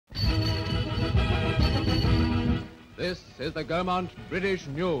This is the Gaumont British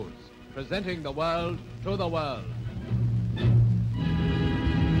News, presenting the world to the world.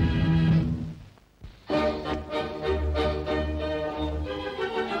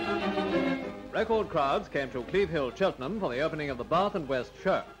 Record crowds came to Cleve Hill, Cheltenham for the opening of the Bath and West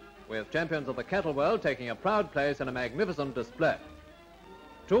Show, with champions of the cattle world taking a proud place in a magnificent display.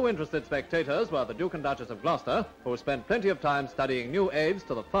 Two interested spectators were the Duke and Duchess of Gloucester, who spent plenty of time studying new aids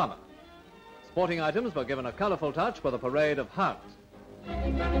to the farmer. Sporting items were given a colourful touch with a parade of hounds.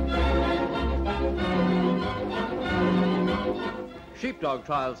 Sheepdog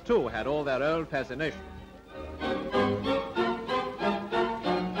trials, too, had all their old fascination.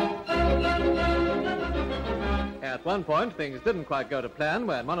 At one point, things didn't quite go to plan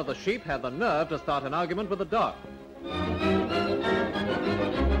when one of the sheep had the nerve to start an argument with the dog.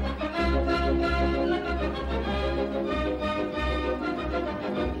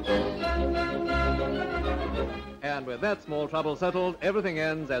 And with that small trouble settled, everything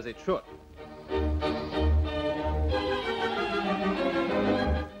ends as it should.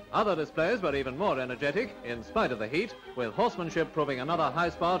 Other displays were even more energetic, in spite of the heat, with horsemanship proving another high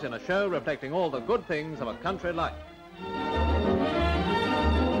spot in a show reflecting all the good things of a country life.